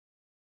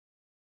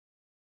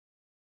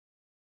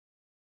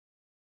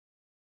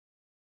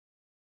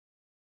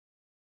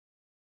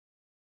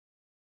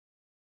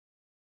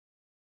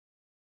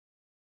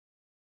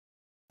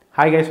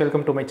Hi guys,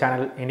 welcome to my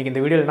channel. இன்னைக்கு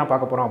இந்த வீடியோல என்ன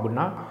பார்க்க போறோம்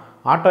அப்படினா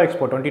ஆட்டோ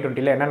எக்ஸ்போ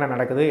 2020 ல என்னென்ன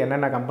நடக்குது,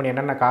 என்னென்ன கம்பெனி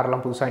என்னென்ன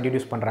கார்லாம் புதுசா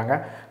இன்ட்ரோ듀ஸ் பண்றாங்க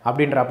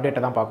அப்படிங்கற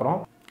அப்டேட்ட தான் பார்க்கறோம்.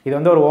 இது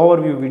வந்து ஒரு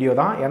ஓவர்வியூ வீடியோ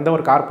தான். எந்த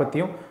ஒரு கார்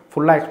பத்தியும்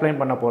ஃபுல்லா எக்ஸ்பிளைன்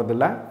பண்ண போறது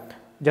இல்ல.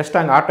 ஜஸ்ட்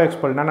அங்க ஆட்டோ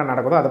எக்ஸ்போல என்னென்ன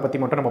நடக்குதோ அத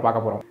பத்தி மட்டும் நம்ம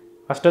பார்க்க போறோம்.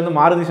 ஃபர்ஸ்ட் வந்து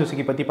மாருதி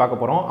சுசுகி பத்தி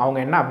பார்க்க போறோம். அவங்க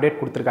என்ன அப்டேட்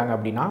கொடுத்திருக்காங்க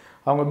அப்படினா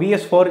அவங்க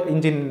BS4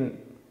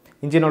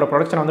 இன்ஜினோட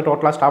ப்ரொடக்ஷன் வந்து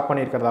டோட்டலா stop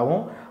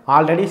பண்ணியிருக்கிறதாவும்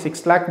already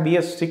 6 lakh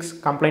BS6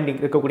 complaint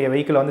இருக்கக்கூடிய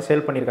வெஹிக்கிள் வந்து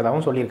சேல்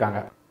பண்ணியிருக்கிறதாவும்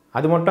சொல்லியிருக்காங்க.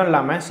 அது மட்டும்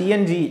இல்லாம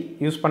CNG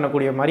யூஸ்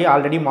பண்ணக்கூடிய மாதிரி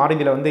ஆல்ரெடி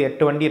மாருதில வந்து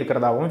 8 வண்டி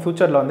இருக்கிறதாவும்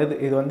ஃபியூச்சர்ல வந்து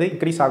இது வந்து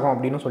இன்கிரீஸ் ஆகும்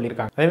அப்படினு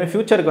சொல்லிருக்காங்க. அதே மாதிரி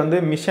ஃபியூச்சருக்கு வந்து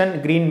மிஷன்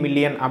கிரீன்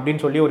மில்லியன்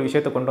அப்படினு சொல்லி ஒரு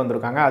விஷயத்தை கொண்டு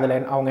வந்திருக்காங்க. அதுல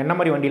அவங்க என்ன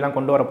மாதிரி வண்டி எல்லாம்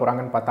கொண்டு வர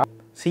போறாங்கன்னு பார்த்தா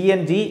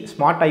CNG,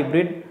 smart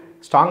hybrid,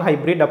 strong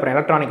hybrid அப்புறம்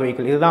எலக்ட்ரானிக்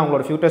வெஹிக்கிள் இதுதான்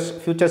அவங்களோட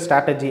ஃபியூச்சர்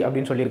ஸ்ட்ராட்டஜி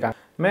அப்படினு சொல்லிருக்காங்க.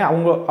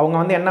 அவங்க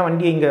வந்து என்ன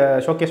வண்டி இங்க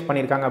ஷோகேஸ்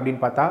பண்ணிருக்காங்க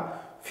அப்படினு பார்த்தா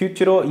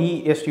ஃபியூச்சரோ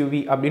SUV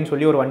அப்படினு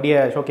சொல்லி ஒரு வண்டியை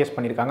ஷோகேஸ்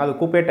பண்ணிருக்காங்க. அது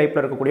கூப்பே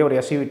டைப்ல இருக்கக்கூடிய ஒரு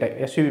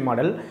SUV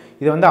மாடல்.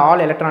 இது வந்து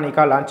ஆல்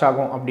எலக்ட்ரானிக்கா லான்ச்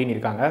ஆகும் அப்படினு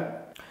இருக்காங்க.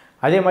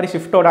 அதே மாதிரி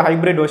ஸ்விஃப்ட்டோட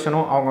ஹைபிரிட்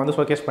வெர்ஷனும் அவங்க வந்து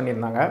ஷோகேஸ்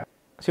பண்ணிருந்தாங்க.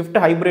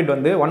 ஸ்விஃப்ட் ஹைபிரிட்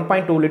வந்து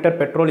 1.2 லிட்டர்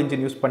பெட்ரோல்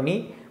இன்ஜின் யூஸ் பண்ணி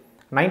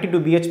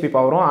 92 bhp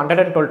பவரும்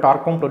 112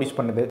 டார்க்கும் ப்ரொடியூஸ்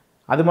பண்ணுது.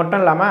 அது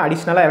மட்டும் இல்லாம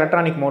அடிஷனலா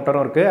எலக்ட்ரானிக்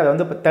மோட்டரும் இருக்கு. அது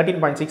வந்து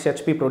 13.6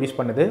 HP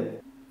ப்ரொடியூஸ் பண்ணுது.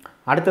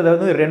 அடுத்தது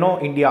வந்து ரெனோ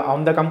இந்தியா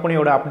அந்த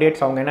கம்பெனியோட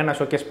அப்டேட்ஸ் அவங்க என்னென்ன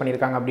ஷோகேஸ்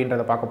பண்ணியிருக்காங்க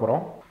அப்படின்றத பார்க்க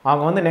போகிறோம்.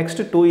 அவங்க வந்து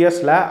நெக்ஸ்ட் 2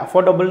 இயர்ஸில்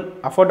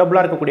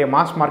அஃபோர்டபுளாக இருக்கக்கூடிய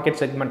மாஸ் மார்க்கெட்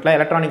செக்மெண்ட்டில்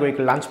எலக்ட்ரானிக்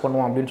வெஹிக்கிள் லான்ச்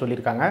பண்ணுவோம் அப்படின்னு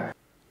சொல்லியிருக்காங்க.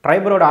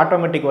 ட்ரைபரோட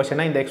ஆட்டோமேட்டிக்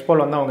வெர்ஷனை இந்த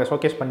எக்ஸ்போவில் வந்து அவங்க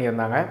ஷோகேஸ்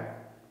பண்ணியிருந்தாங்க.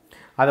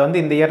 அது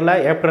வந்து இந்த இயரில்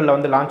ஏப்ரலில்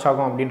வந்து லான்ச்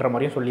ஆகும் அப்படின்ற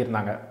மாதிரியும்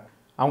சொல்லியிருந்தாங்க.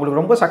 அவங்களுக்கு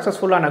ரொம்ப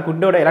சக்ஸஸ்ஃபுல்லான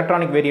குட்டோட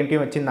எலக்ட்ரானிக்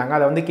வேரியண்ட்டையும் வச்சிருந்தாங்க.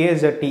 அதை வந்து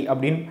KZT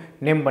அப்படின்னு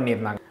நேம்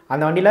பண்ணியிருந்தாங்க.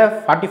 அந்த வண்டியில்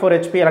 44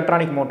 HP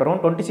எலக்ட்ரானிக் மோட்டரும்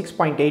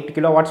 26.8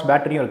 kW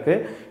பேட்டரியும் இருக்குது.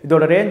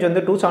 இதோட ரேஞ்ச்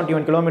வந்து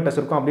 271 km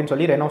இருக்கும் அப்படின்னு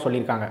சொல்லி ரெனோ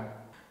சொல்லியிருக்காங்க.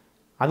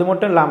 அது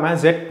மட்டும் இல்லாமல்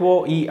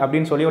ZOE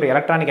அப்படின்னு சொல்லி ஒரு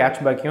எலக்ட்ரானிக்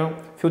ஹேட்ச்பேக்கையும்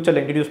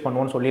ஃபியூச்சரில் இன்ட்ரடியூஸ்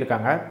பண்ணுவோன்னு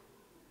சொல்லியிருக்காங்க.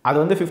 அது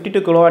வந்து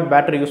 52 kW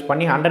பேட்டரி யூஸ்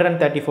பண்ணி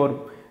 134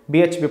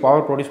 bhp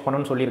பவர் ப்ரொடியூஸ்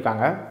பண்ணணும்னு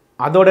சொல்லியிருக்காங்க.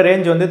 அதோட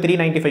ரேஞ்ச் வந்து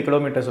 395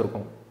 km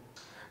இருக்கும்.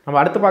 நம்ம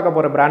அடுத்து பார்க்க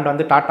போகிற பிராண்ட்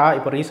வந்து டாடா.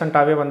 இப்போ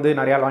ரீசெண்டாகவே வந்து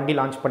நிறையா வண்டி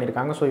லான்ச்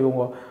பண்ணியிருக்காங்க. ஸோ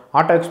இவங்க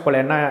ஆட்டோ எக்ஸ்போவில்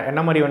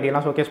என்ன மாதிரி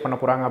வண்டியெல்லாம் ஷோகேஸ் பண்ண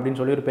போகிறாங்க அப்படின்னு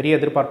சொல்லி ஒரு பெரிய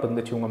எதிர்பார்ப்பு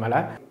இருந்துச்சு இவங்க மேலே.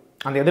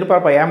 அந்த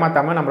எதிர்பார்ப்பை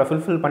ஏமாற்றாமல் நம்மளை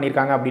ஃபுல்ஃபில்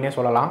பண்ணியிருக்காங்க அப்படின்னே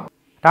சொல்லலாம்.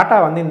 டாடா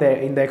வந்து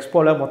இந்த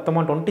எக்ஸ்போவில்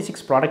மொத்தமாக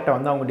 26 ப்ராடக்ட்டை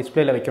வந்து அவங்க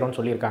டிஸ்பிளேல வைக்கிறோன்னு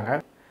சொல்லியிருக்காங்க.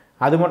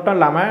 அது மட்டும்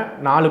இல்லாமல்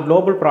 4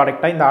 குளோபல்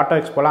ப்ராடக்ட்டை இந்த ஆட்டோ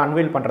எக்ஸ்போவில்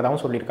அன்வெயில்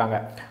பண்ணுறதாகவும் சொல்லியிருக்காங்க.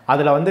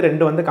 அதில் வந்து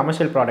 2 வந்து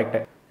கமர்ஷியல்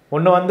ப்ராடக்ட்டு.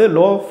 ஒன்று வந்து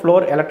லோ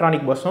ஃப்ளோர்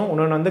எலக்ட்ரானிக் பஸ்ஸும்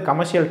இன்னொன்று வந்து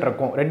கமர்ஷியல்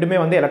ட்ரக்கும். ரெண்டுமே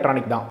வந்து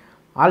எலக்ட்ரானிக் தான்.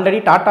 ஆல்ரெடி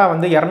டாடா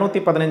வந்து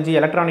 215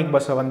 எலக்ட்ரானிக்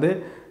பஸ்ஸை வந்து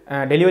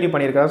டெலிவரி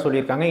பண்ணியிருக்கிறதா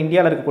சொல்லியிருக்காங்க.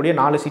 இந்தியாவில் இருக்கக்கூடிய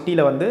 4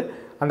 சிட்டியில் வந்து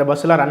அந்த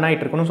பஸ்ஸில் ரன்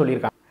ஆகிட்டு இருக்குன்னு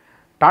சொல்லியிருக்காங்க.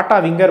 டாடா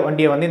விங்கர்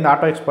வண்டியை வந்து இந்த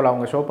ஆட்டோ எக்ஸ்போவில்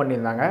அவங்க ஷோ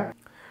பண்ணியிருந்தாங்க.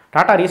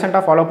 டாடா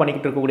ரீசெண்டாக ஃபாலோ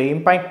பண்ணிக்கிட்டு இருக்கக்கூடிய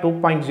இம்பாக்ட்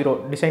 2.0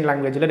 டிசைன்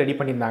லாங்குவேஜில் ரெடி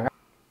பண்ணியிருந்தாங்க.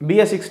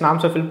 BS6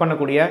 நாம்ஸை ஃபில்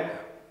பண்ணக்கூடிய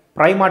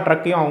பிரைமா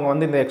ட்ரக்கையும் அவங்க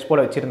வந்து இந்த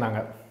எக்ஸ்போவில்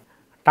வச்சுருந்தாங்க.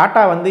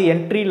 டாடா வந்து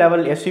என்ட்ரி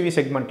லெவல் SUV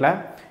செக்மெண்ட்டில்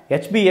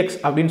HBX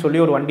அப்படின்னு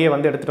சொல்லி ஒரு வண்டியை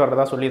வந்து எடுத்துகிட்டு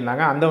வரதா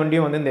சொல்லியிருந்தாங்க. அந்த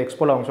வண்டியும் வந்து இந்த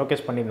எக்ஸ்போவில் அவங்க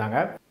ஷோகேஸ் பண்ணியிருந்தாங்க.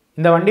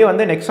 இந்த வண்டி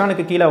வந்து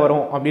நெக்ஸானுக்கு கீழே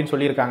வரும் அப்படின்னு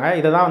சொல்லியிருக்காங்க.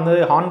 இதை தான் வந்து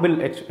ஹார்ன்பில்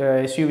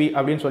SUV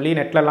அப்படின்னு சொல்லி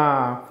நெட்லலாம்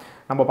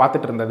நம்ம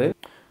பார்த்துட்டு இருந்தது.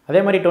 அதே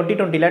மாதிரி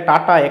 2020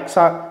 டாடா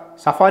எக்ஸா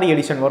சஃபாரி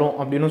எடிஷன் வரும்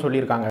அப்படின்னு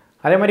சொல்லியிருக்காங்க.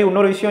 அதே மாதிரி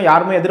இன்னொரு விஷயம்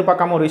யாருமே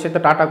எதிர்பார்க்காம ஒரு விஷயத்தை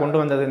டாடா கொண்டு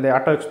வந்தது இந்த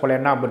ஆட்டோ எக்ஸ்போல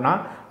என்ன அப்படின்னா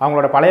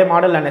அவங்களோட பழைய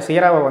மாடல்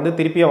சியராவை வந்து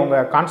திருப்பி அவங்க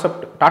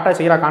டாடா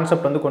சியரா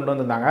கான்செப்ட் வந்து கொண்டு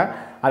வந்திருந்தாங்க.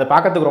 அது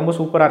பார்க்கறதுக்கு ரொம்ப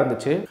சூப்பராக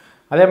இருந்துச்சு.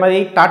 அதே மாதிரி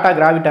டாடா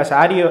கிராவிட்டாஸ்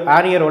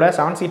ஆரியரோட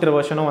 7 சீட்டர்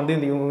வெர்ஷனும் வந்து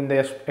இந்த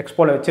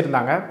எக்ஸ்போவில்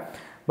வச்சுருந்தாங்க.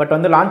 பட்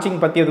வந்து லான்ச்சிங்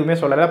பற்றி எதுவுமே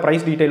சொல்லலை,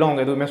 ப்ரைஸ் டீட்டெயிலும்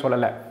அவங்க எதுவுமே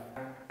சொல்லலை.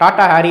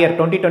 டாடா ஹேரியர்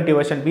 2020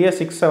 வெர்ஷன்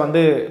BS6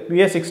 வந்து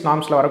BS6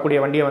 நாம்ஸில் வரக்கூடிய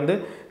வண்டியை வந்து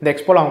இந்த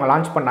எக்ஸ்போவில் அவங்க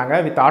லான்ச் பண்ணாங்க.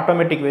 வித்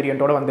ஆட்டோமேட்டிக்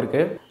வேரியண்ட்டோடு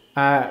வந்திருக்கு.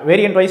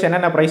 வேரியண்ட் வைஸ்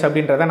என்னென்ன ப்ரைஸ்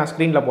அப்படின்றத நான்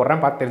ஸ்க்ரீனில்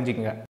போடுறேன், பார்த்து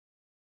தெரிஞ்சுக்கங்க.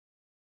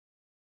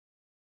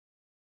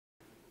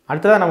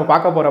 அடுத்ததாக நம்ம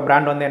பார்க்க போகிற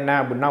பிராண்ட் வந்து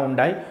என்ன அப்படின்னா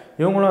உண்டாய்.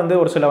 இவங்களும் வந்து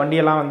ஒரு சில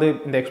வண்டியெல்லாம் வந்து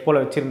இந்த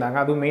எக்ஸ்போவில் வச்சுருந்தாங்க.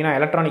 அதுவும் மெயினாக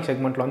எலக்ட்ரானிக்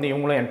செக்மெண்ட்டில் வந்து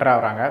இவங்களும் என்டர்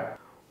ஆகிறாங்க.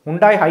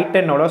 உண்டாய்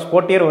ஹை10ஓட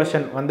ஸ்போர்ட்டியர்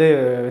வெர்ஷன் வந்து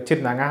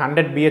வச்சுருந்தாங்க.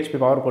 100 bhp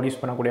பவர் ப்ரொடியூஸ்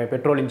பண்ணக்கூடிய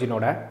பெட்ரோல்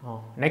இன்ஜினோட.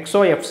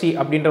 நெக்ஸோ FC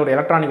அப்படின்ற ஒரு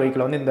எலக்ட்ரானிக்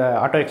வெஹிக்கிள் வந்து இந்த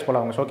ஆட்டோ எக்ஸ்போவில்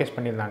அவங்க ஷோகேஸ்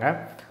பண்ணியிருந்தாங்க.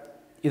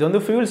 இது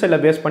வந்து ஃபியூல் செல்லை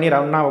பேஸ் பண்ணி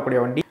ரன் ஆகக்கூடிய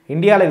வண்டி.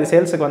 இந்தியாவில் இது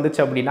சேல்ஸுக்கு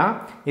வந்துச்சு அப்படின்னா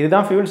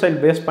இதுதான் ஃபியூல்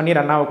செல் பேஸ் பண்ணி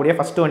ரன் ஆகக்கூடிய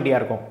ஃபஸ்ட்டு வண்டியாக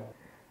இருக்கும்.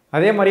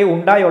 அதே மாதிரி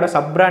உண்டாயோட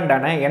சப்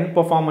பிராண்டான N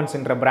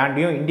Performanceன்ற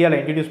பிராண்டையும் இந்தியாவில்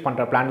இன்ட்ரடியூஸ்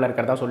பண்ணுற பிளானில்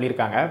இருக்கிறதா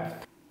சொல்லியிருக்காங்க.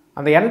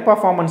 அந்த N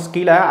Performance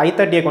கீழே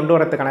i30 கொண்டு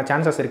வரதுக்கான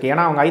சான்சஸ் இருக்குது.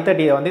 ஏன்னா அவங்க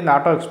i30 வந்து இந்த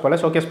ஆட்டோ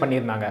எக்ஸ்போவில் ஷோகேஸ்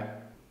பண்ணியிருந்தாங்க.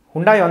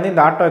 ஹுண்டாய் வந்து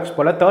இந்த ஆட்டோ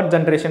எக்ஸ்போவில் 3rd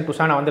ஜென்ரேஷன்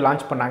டுசானை வந்து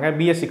லான்ச் பண்ணாங்க.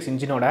 BS6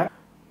 இன்ஜினோட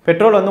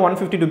பெட்ரோல் வந்து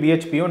 152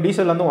 bhpயும்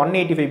டீசல் வந்து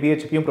 185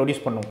 bhpயும்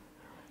ப்ரொடியூஸ் பண்ணும்.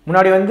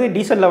 முன்னாடி வந்து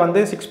டீசலில் வந்து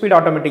 6 ஸ்பீட்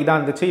ஆட்டோமேட்டிக் தான்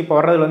இருந்துச்சு. இப்போ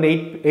வர்றதுல வந்து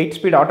 8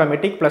 ஸ்பீட்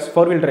ஆட்டோமேட்டிக் ப்ளஸ்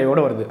 4 வீல்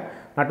டிரைவோடு வருது.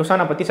 நான்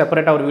டுசானை பற்றி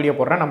செப்பரேட்டாக ஒரு வீடியோ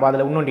போடுறேன், நம்ம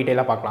அதில் இன்னும்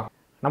டீட்டெயிலாக பார்க்கலாம்.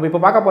 நம்ம இப்போ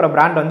பார்க்க போகிற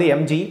பிராண்ட் வந்து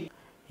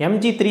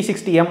MG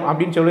 360M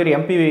அப்படின்னு சொல்லி ஒரு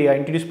MPV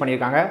இன்ட்ரடியூஸ்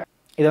பண்ணியிருக்காங்க.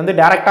 இது வந்து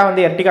டேரெக்டாக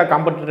வந்து எர்டிகா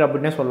காம்படிட்டர்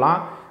அப்படின்னே சொல்லலாம்.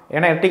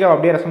 ஏன்னா எர்டிகா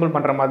அப்படியே ரெசம்பிள்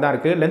பண்ணுற மாதிரி தான்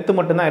இருக்குது. லென்த்து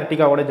மட்டும்தான்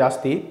எர்டிகாவோட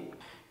ஜாஸ்தி.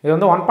 இது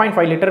வந்து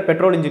 1.5 லிட்டர்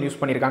பெட்ரோல் இன்ஜின் யூஸ்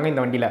பண்ணியிருக்காங்க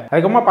இந்த வண்டியில்.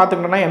 அதுக்கப்புறமா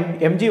பார்த்துக்கிட்டோம்னா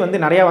MG வந்து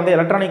நிறையா வந்து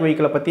எலக்ட்ரானிக்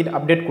வெஹிக்கிளை பற்றி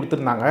அப்டேட்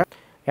கொடுத்துருந்தாங்க.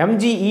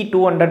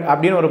 MGE200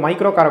 அப்படின்னு ஒரு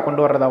மைக்ரோ காரை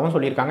கொண்டு வரதாகவும்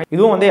சொல்லியிருக்காங்க.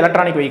 இதுவும் வந்து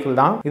எலக்ட்ரானிக் வெஹிக்கிள்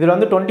தான். இதில்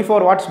வந்து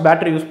 24 watts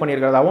battery use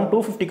பண்ணியிருக்கிறதாவும்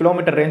 250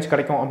 kilometre range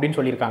கிடைக்கும் அப்படின்னு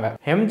சொல்லியிருக்காங்க.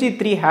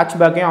 MG3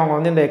 ஹேட்ச்பேக்கையும் அவங்க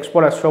வந்து இந்த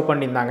எக்ஸ்போல ஷோ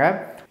பண்ணியிருந்தாங்க.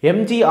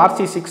 MG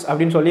RC6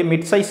 அப்படின்னு சொல்லி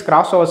mid size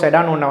cross over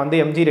sedan ஒன்று வந்து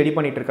MG ரெடி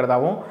பண்ணிட்டு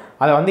இருக்கிறதாவும்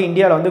அதை வந்து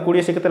இந்தியாவில் வந்து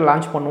கூடிய சீக்கிரத்தில்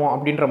லான்ச் பண்ணுவோம்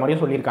அப்படின்ற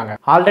மாதிரியும் சொல்லியிருக்காங்க.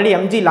 ஆல்ரெடி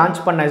MG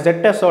லான்ச் பண்ண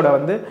ZSோட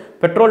வந்து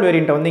பெட்ரோல்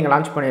வேரியண்ட்டை வந்து இங்கே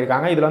லான்ச்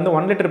பண்ணியிருக்காங்க. இதில் வந்து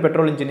 1 லிட்டர்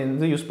பெட்ரோல் இன்ஜின்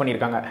வந்து யூஸ்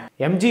பண்ணியிருக்காங்க.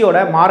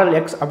 MGயோட மாடல்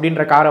X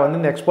அப்படின்ற காரை வந்து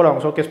இந்த எக்ஸ்போல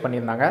அவங்க ஷோகேஸ்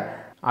பண்ணியிருந்தாங்க.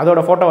 அதோட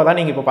ஃபோட்டோவை தான்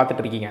நீங்கள் இப்போ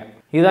பார்த்துட்டு இருக்கீங்க.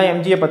 இதுதான்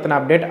MGயை பற்றின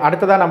அப்டேட்.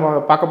 அடுத்ததாக நம்ம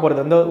பார்க்க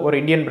போகிறது வந்து ஒரு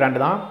இந்தியன் பிராண்டு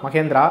தான்,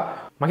 மஹேந்திரா.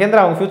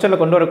 அவங்க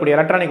ஃபியூச்சரில் கொண்டு வரக்கூடிய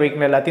எலக்ட்ரானிக்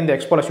வெஹிக்கிள் எல்லாத்தையும் இந்த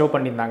எக்ஸ்போல ஷோ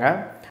பண்ணியிருந்தாங்க.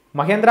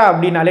 மஹேந்திரா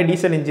அப்படின்னாலே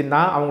டீசல் இன்ஜின்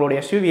தான். அவங்களோட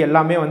SUV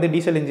எல்லாமே வந்து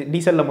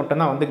டீசலில்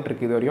மட்டும்தான் வந்துகிட்டு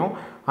இருக்கு இது வரையும்.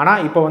 ஆனால்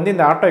இப்போ வந்து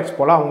இந்த ஆட்டோ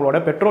எக்ஸ்போல அவங்களோட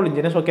பெட்ரோல்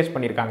இன்ஜினை ஷோகேஸ்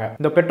பண்ணியிருக்காங்க.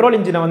 இந்த பெட்ரோல்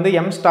இன்ஜினை வந்து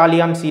M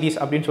ஸ்டாலியான் சீரிஸ்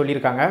அப்படின்னு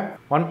சொல்லியிருக்காங்க.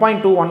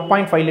 1.2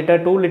 1.5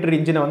 லிட்டர் 2 லிட்டர்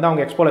இன்ஜினை வந்து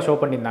அவங்க எக்ஸ்போல ஷோ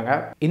பண்ணியிருந்தாங்க.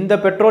 இந்த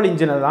பெட்ரோல்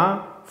இன்ஜினை தான்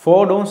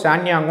ஃபோர்டும்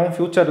சான்யாங்கும்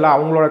ஃபியூச்சரில்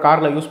அவங்களோட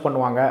காரில் யூஸ்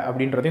பண்ணுவாங்க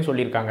அப்படின்றதையும்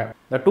சொல்லியிருக்காங்க.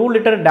 இந்த 2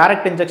 litre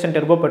direct injection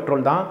turbo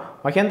petrol தான்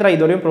மஹேந்திரா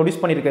இதுவரையும்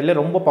ப்ரொடியூஸ் பண்ணியிருக்கிறதுல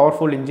ரொம்ப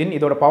பவர்ஃபுல் இன்ஜின்.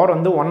 இதோட பவர்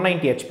வந்து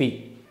 190 HP.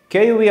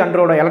 KUV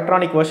 100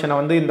 எலக்ட்ரானிக் வெர்ஷனை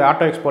வந்து இந்த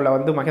ஆட்டோ எக்ஸ்போல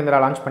வந்து மஹேந்திரா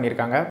லான்ச்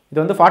பண்ணியிருக்காங்க. இது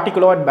வந்து 40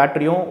 கிலோவாட்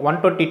பேட்டரியும்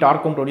 120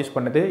 டார்க்கும் ப்ரொடியூஸ்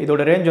பண்ணுது.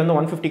 இதோட ரேஞ்ச் வந்து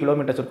 150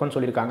 கிலோமீட்டர்ஸ் இருக்கும்னு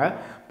சொல்லியிருக்காங்க.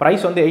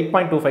 ப்ரைஸ் வந்து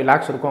 8.25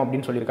 lakhs இருக்கும்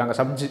அப்படின்னு சொல்லியிருக்காங்க,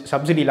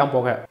 சப்சிடிலாம்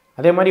போக.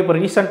 அதே மாதிரி இப்போ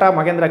ரீசெண்டாக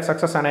மஹேந்திரா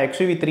சக்ஸஸ் ஆன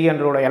XUV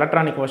 300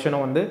 எலக்ட்ரானிக்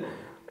வெர்ஷனும் வந்து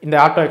இந்த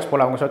ஆட்டோ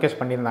எக்ஸ்போல அவங்க ஷோகேஸ்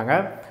பண்ணியிருந்தாங்க.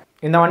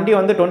 இந்த வண்டி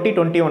வந்து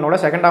 2021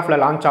 செகண்ட் ஹாஃப்ல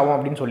லான்ச் ஆகும்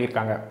அப்படின்னு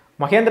சொல்லியிருக்காங்க.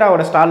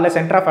 மஹேந்திராவோட ஸ்டாலில்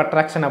சென்டர் ஆஃப்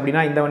அட்ராக்ஷன்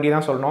அப்படின்னா இந்த வண்டி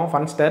தான் சொல்லணும்.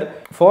 ஃபன்ஸ்டர்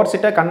 4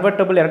 சீட்டர்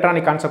கன்வெர்ட்டபிள்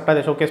எலக்ட்ரானிக் கான்செப்டாக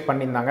அதை ஷோகேஸ்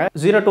பண்ணியிருந்தாங்க.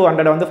 0 to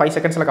 100 வந்து 5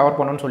 செகண்ட்ஸில் கவர்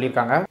பண்ணணும்னு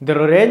சொல்லியிருக்காங்க.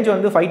 இதோட ரேஞ்ச்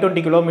வந்து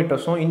 520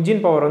 கிலோமீட்டர்ஸும்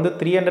இன்ஜின் பவர் வந்து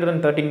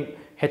 313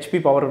 HP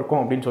பவர் இருக்கும்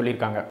அப்படின்னு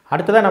சொல்லியிருக்காங்க.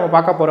 அடுத்ததான் நம்ம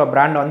பார்க்க போகிற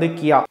பிராண்ட் வந்து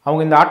கியா.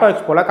 அவங்க இந்த ஆட்டோ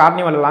எக்ஸ்போல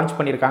கார்னிவல் லான்ச்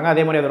பண்ணியிருக்காங்க.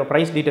 அதே மாதிரி அதோட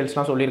பிரைஸ்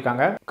டீடைல்ஸ்லாம்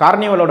சொல்லியிருக்காங்க.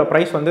 கார்னிவலோட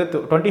பிரைஸ் வந்து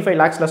 25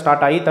 lakhsல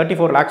ஸ்டார்ட் ஆகி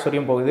 34 lakhs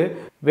வரையும் போகுது.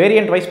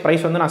 வேரியன்ட் வைஸ்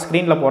பிரைஸ் வந்து நான்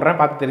ஸ்க்ரீனில் போடுறேன்,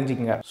 பார்த்து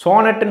தெரிஞ்சுக்கங்க.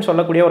 சோனட்னு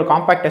சொல்லக்கூடிய ஒரு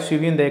காம்பாக்ட்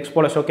SUV இந்த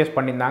எக்ஸ்போல ஷோகேஸ்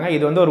பண்ணியிருந்தாங்க.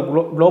 இது வந்து ஒரு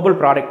குளோபல்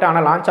ப்ராடக்ட்.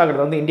 ஆனால் லான்ச்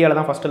ஆகிறது வந்து இந்தியாவில்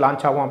தான் ஃபர்ஸ்ட்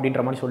லான்ச் ஆகும்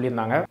அப்படின்ற மாதிரி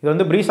சொல்லியிருந்தாங்க. இது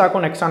வந்து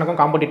பிரீசாக்கும் நெக்ஸானுக்கும்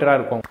காம்படிட்டராக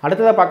இருக்கும்.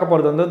 அடுத்ததாக பார்க்க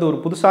போகிறது வந்து ஒரு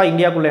புதுசாக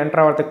இந்தியாவுக்குள்ள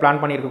என்ட்ரு ஆகிறதுக்கு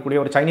பிளான் பண்ணியிருக்கக்கூடிய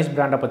ஒரு சைனீஸ்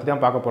பிராண்டை பற்றி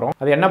தான் பார்க்க போகிறோம்.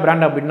 அது என்ன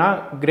பிராண்ட் அப்படின்னா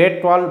கிரேட்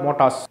வால்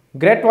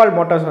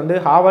மோட்டார்ஸ் வந்து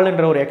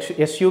ஹாவல்ன்ற ஒரு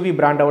SUV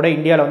பிராண்டோட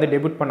இந்தியாவில் வந்து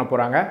டெபியூட் பண்ண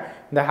போகிறாங்க.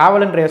 இந்த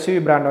ஹாவல்ன்ற SUV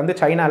பிராண்ட் வந்து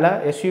சைனாவில்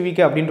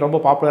SUVக்கு அப்படின்னு ரொம்ப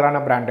பாப்புலரான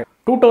பிராண்டு.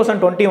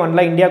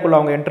 2021 இந்தியாவுக்குள்ள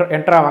அவங்க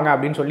என்டர் ஆவாங்க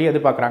அப்படின்னு சொல்லி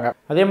எதிர்பார்க்குறாங்க.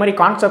 அதே மாதிரி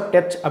கான்செப்ட்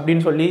டச்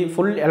அப்படின்னு சொல்லி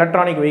ஃபுல்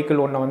எலக்ட்ரானிக்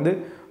வெஹிக்கிள் ஒன்று வந்து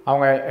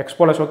அவங்க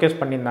எக்ஸ்போல ஷோகேஸ்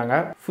பண்ணியிருந்தாங்க.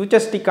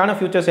 ஃபியூச்சர்ஸ்டிக்கான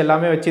ஃபியூச்சர்ஸ்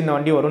எல்லாமே வச்சு இந்த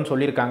வண்டி வரும்னு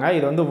சொல்லியிருக்காங்க.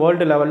 இது வந்து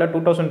வேர்ல்டு லெவலில்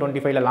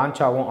 2025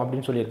 லான்ச் ஆகும்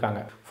அப்படின்னு சொல்லியிருக்காங்க.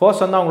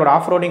 ஃபர்ஸ்ட் வந்து அவங்களோட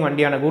ஆஃப் ரோடிங்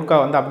வண்டியான கூர்கா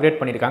வந்து அப்கிரேட்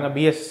பண்ணியிருக்காங்க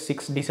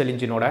BS6 டீசல்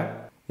இன்ஜினோட.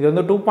 இது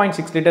வந்து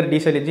 2.6 litre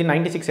diesel engine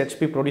 96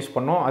 HP produce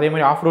பண்ணும். அதே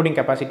மாதிரி ஆஃப் ரோடிங்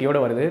கெப்பாசிட்டியோட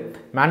வருது.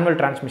 மேனுவல்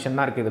டிரான்ஸ்மிஷன்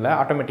தான் இருக்குது, இதில்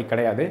ஆட்டோமேட்டிக்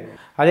கிடையாது.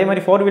 அதே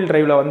மாதிரி 4 வீல்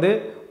டிரைவில் வந்து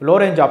லோ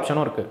ரேஞ்ச்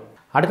ஆப்ஷனும் இருக்குது.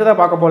 அடுத்ததாக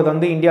பார்க்க போகிறது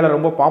வந்து இந்தியாவில்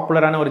ரொம்ப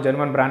பாப்புலரான ஒரு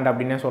ஜெர்மன் பிராண்ட்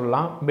அப்படின்னே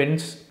சொல்லலாம்,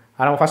 பென்ஸ்.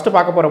 நம்ம ஃபஸ்ட்டு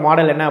பார்க்க போகிற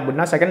மாடல் என்ன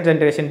அப்படின்னா செகண்ட்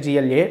ஜென்ரேஷன்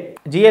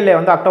GLA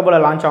வந்து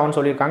அக்டோபரில் லான்ச் ஆகும்னு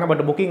சொல்லியிருக்காங்க.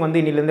 பட் புக்கிங் வந்து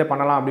இன்னிலேருந்தே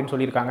பண்ணலாம் அப்படின்னு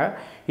சொல்லியிருக்காங்க.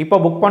 இப்போ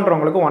புக்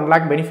பண்ணுறவங்களுக்கு 1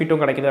 lakh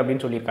பெனிஃபிட்டும் கிடைக்குது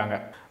அப்படின்னு சொல்லியிருக்காங்க.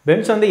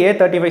 பென்ஸ் வந்து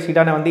A35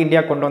 சீட்டான வந்து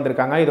இந்தியா கொண்டு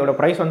வந்திருக்காங்க. இதோட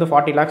ப்ரைஸ் வந்து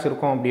 40 lakhs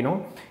இருக்கும் அப்படின்னும்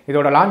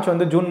இதோட லான்ச்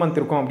வந்து ஜூன் மந்த்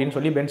இருக்கும் அப்படின்னு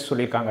சொல்லி பென்ஸ்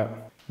சொல்லியிருக்காங்க.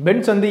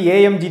 பென்ஸ் வந்து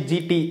AMG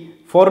GT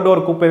 4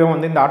 டோர் கூப்பேவும்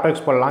வந்து இந்த ஆட்டோ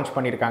எக்ஸ்போல லான்ச்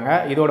பண்ணியிருக்காங்க.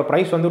 இதோட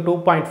பிரைஸ் வந்து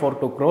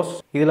 2.42 crores.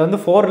 இதில் வந்து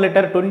 4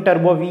 litre twin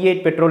turbo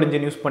V8 petrol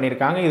engine use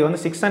பண்ணியிருக்காங்க. இது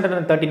வந்து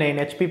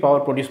 639 HP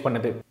பவர் ப்ரொடியூஸ்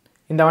பண்ணுது.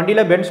 இந்த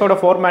வண்டியில் பென்ஸோட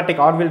 4matic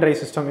ஆர்வில் டிரைவ்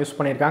சிஸ்டம் யூஸ்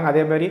பண்ணியிருக்காங்க.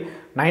 அதே மாதிரி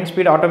 9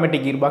 speed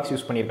automatic gear box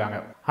use பண்ணியிருக்காங்க.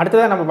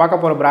 அடுத்ததான் நம்ம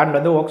பார்க்க போகிற பிராண்ட்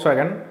வந்து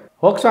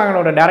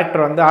Volkswagenோட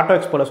டேரக்டர் வந்து ஆட்டோ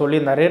எக்ஸ்போல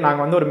சொல்லியிருந்தாரு,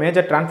 நாங்கள் வந்து ஒரு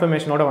மேஜர்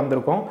டிரான்ஸ்ஃபர்மேஷனோட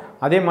வந்திருக்கோம்.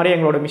 அதே மாதிரி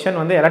எங்களோட மிஷன்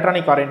வந்து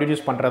எலக்ட்ரானிக் காரை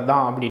இன்ட்ரடியூஸ் பண்ணுறது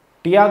தான் அப்படி.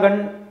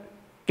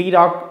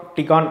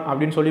 டிகான்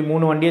அப்படின்னு சொல்லி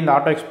 3 வண்டி இந்த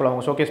ஆட்டோ எக்ஸ்போல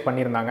அவங்க ஷோகேஸ்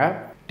பண்ணியிருந்தாங்க.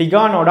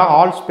 டிகானோட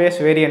ஆல் ஸ்பேஸ்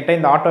வேரியண்ட்டை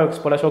இந்த ஆட்டோ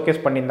எக்ஸ்போல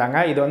ஷோகேஸ் பண்ணியிருந்தாங்க.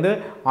 இது வந்து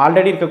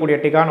ஆல்ரெடி இருக்கக்கூடிய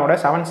டிகானோட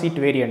 7 சீட்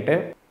வேரியண்ட்டு.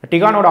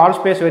 டிகானோட ஆல்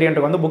ஸ்பேஸ்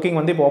வேரியண்ட்டுக்கு வந்து புக்கிங்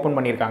வந்து இப்போ ஓப்பன்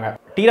பண்ணியிருக்காங்க.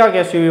 டிராக்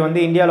SUV வந்து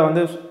இந்தியாவில்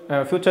வந்து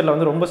ஃபியூச்சரில்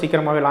வந்து ரொம்ப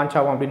சீக்கிரமாகவே லான்ச்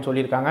ஆகும் அப்படின்னு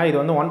சொல்லியிருக்காங்க. இது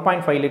வந்து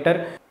 1.5 லிட்டர்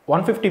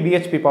 150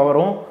 BHP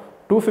பவரும்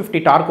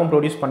 250 டார்க்கும்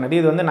ப்ரொடியூஸ் பண்ணுது.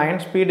 இது வந்து 9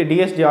 ஸ்பீட்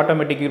DSG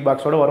ஆட்டோமேட்டிக் கீர்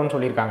பாக்ஸோட வரும்னு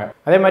சொல்லியிருக்காங்க.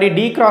 அதே மாதிரி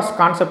D-Cross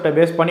கான்செப்டை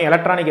பேஸ் பண்ணி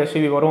எலக்ட்ரானிக்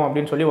SUV வரும்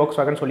அப்படின்னு சொல்லி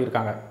Volkswagen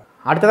சொல்லியிருக்காங்க.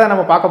 அடுத்ததாக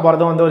நம்ம பார்க்க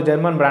போகிறதும் வந்து ஒரு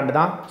ஜெர்மன் பிராண்டு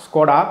தான்,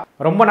 ஸ்கோடா.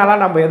 ரொம்ப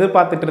நாளாக நம்ம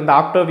எதிர்பார்த்துட்டு இருந்த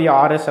ஆக்டோவியா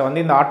RS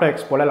வந்து இந்த ஆட்டோ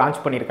எக்ஸ்போல லான்ச்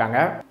பண்ணியிருக்காங்க.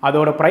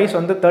 அதோட ப்ரைஸ்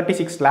வந்து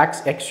 36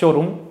 lakhs X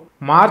showroom.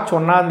 March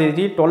 1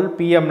 12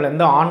 PM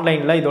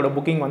ஆன்லைனில் இதோட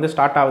புக்கிங் வந்து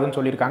ஸ்டார்ட் ஆகுதுன்னு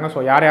சொல்லியிருக்காங்க. ஸோ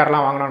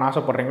யாரெல்லாம் வாங்கணும்னு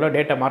ஆசைப்படுறீங்களோ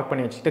டேட்டை மார்க்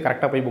பண்ணி வச்சுட்டு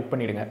கரெக்டாக போய் புக்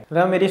பண்ணிவிடுங்க.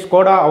 அதேமாரி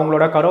ஸ்கோடா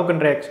அவங்களோட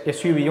கரோக்ன்ற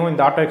SUVயும்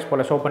இந்த ஆட்டோ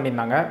எக்ஸ்போல ஷோ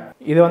பண்ணியிருந்தாங்க.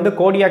 இது வந்து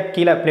கோடியாக்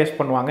கீழே பிளேஸ்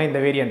பண்ணுவாங்க இந்த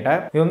வேரியண்ட்டை.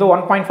 இது வந்து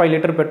 1.5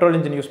 லிட்டர் பெட்ரோல்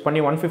இன்ஜின் யூஸ்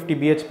பண்ணி 150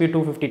 BHP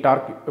 250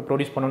 டார்க்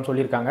ப்ரொடியூஸ் பண்ணணும்னு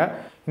சொல்லியிருக்காங்க.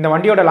 இந்த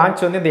வண்டியோட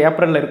லான்ச் வந்து இந்த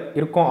ஏப்ரலில்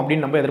இருக்கும்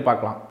அப்படின்னு நம்ம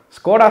எதிர்பார்க்கலாம்.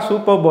 ஸ்கோடா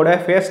சூப்பர்போட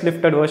ஃபேஸ்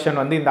லிஃப்டட் வெர்ஷன்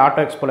வந்து இந்த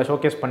ஆட்டோ எக்ஸ்போல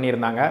ஷோகேஸ்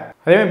பண்ணியிருந்தாங்க.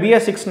 அதேமாதிரி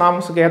BS6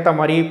 நார்ம்ஸ்க்கு ஏற்ற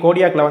மாதிரி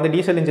கோடியாக்கில் வந்து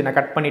டீசல் இன்ஜினை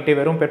கட் பண்ணிட்டு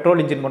வெறும்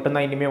பெட்ரோல் இன்ஜின் மட்டும்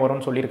தான் இனிமேல்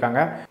வரும்னு சொல்லியிருக்காங்க.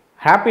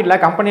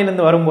 ரேப்பிடில்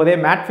கம்பெனிலேருந்து வரும்போதே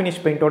மேட்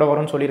ஃபினிஷ் பெயிண்டோட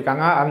வரும்னு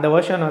சொல்லியிருக்காங்க. அந்த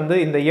வெர்ஷன் வந்து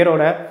இந்த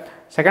இயரோட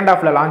செகண்ட்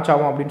ஹாஃபில் லான்ச்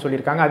ஆகும் அப்படின்னு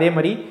சொல்லியிருக்காங்க. அதே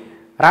மாதிரி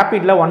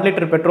ரேப்பிடில் 1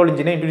 லிட்டர் பெட்ரோல்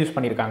இன்ஜினை இன்ட்ரடியூஸ்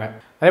பண்ணியிருக்காங்க.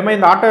 அதே மாதிரி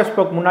இந்த ஆட்டோ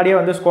எக்ஸ்போக்கு முன்னாடியே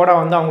வந்து ஸ்கோடா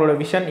வந்து அவங்களோட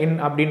விஷன் இன்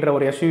அப்படின்ற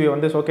ஒரு எஸ்யூவி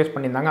வந்து ஷோகேஸ்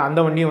பண்ணியிருந்தாங்க.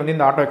 அந்த வண்டியும் வந்து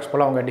இந்த ஆட்டோ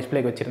எக்ஸ்போவில் அவங்க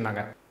டிஸ்பிளேக்கு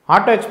வச்சிருந்தாங்க.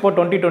 ஆட்டோ எக்ஸ்போ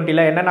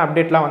 2020 என்னென்ன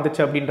அப்டேட்லாம்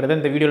வந்துச்சு அப்படின்றத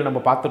இந்த வீடியோவில்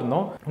நம்ம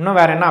பார்த்துருந்தோம். இன்னும்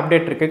வேறு என்ன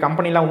அப்டேட் இருக்குது,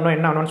 கம்பெனிலாம் இன்னும்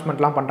என்ன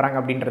அனௌன்ஸ்மெண்ட்லாம் பண்ணுறாங்க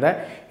அப்படின்றத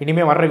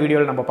இனிமேல் வர்ற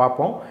வீடியோவில் நம்ம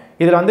பார்ப்போம்.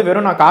 இதில் வந்து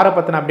வெறும் நான் காரை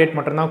பற்றின அப்டேட்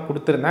மட்டும்தான்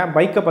கொடுத்துருந்தேன்.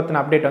 பைக்கை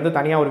பற்றின அப்டேட் வந்து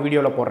தனியாக ஒரு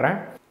வீடியோவில் போடுறேன்.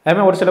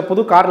 அதேமாதிரி ஒரு சில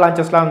புது கார்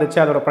லான்ச்சஸ்லாம் வந்துச்சு,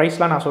 அதோட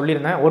ப்ரைஸ்லாம் நான்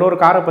சொல்லியிருந்தேன். ஒரு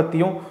காரை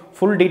பற்றியும்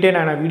ஃபுல்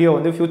டீட்டெயிலான வீடியோ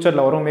வந்து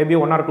ஃபியூச்சரில் வரும். மேபி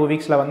 1 or 2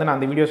 வீக்ஸில் வந்து நான்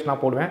அந்த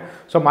வீடியோஸ்லாம் போடுவேன்.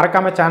 ஸோ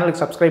மறக்காமல்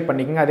சேனலுக்கு சப்ஸ்கிரைப்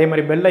பண்ணிக்கங்க. அதே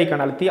மாதிரி பெல்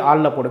ஐக்கான் அழுத்தி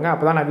ஆலில் போடுங்க.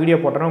 அப்போ தான் நான் வீடியோ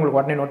போட்டேன்னா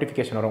உங்களுக்கு உடனே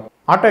நோட்டிஃபிகேஷன் வரும்.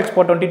 ஆட்டோ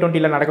எக்ஸ்போ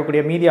 2020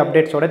 நடக்கக்கூடிய மீதி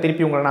அப்டேட்ஸோட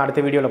திருப்பி உங்களை நான்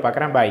அடுத்த வீடியோவில்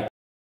பார்க்குறேன். பாய்.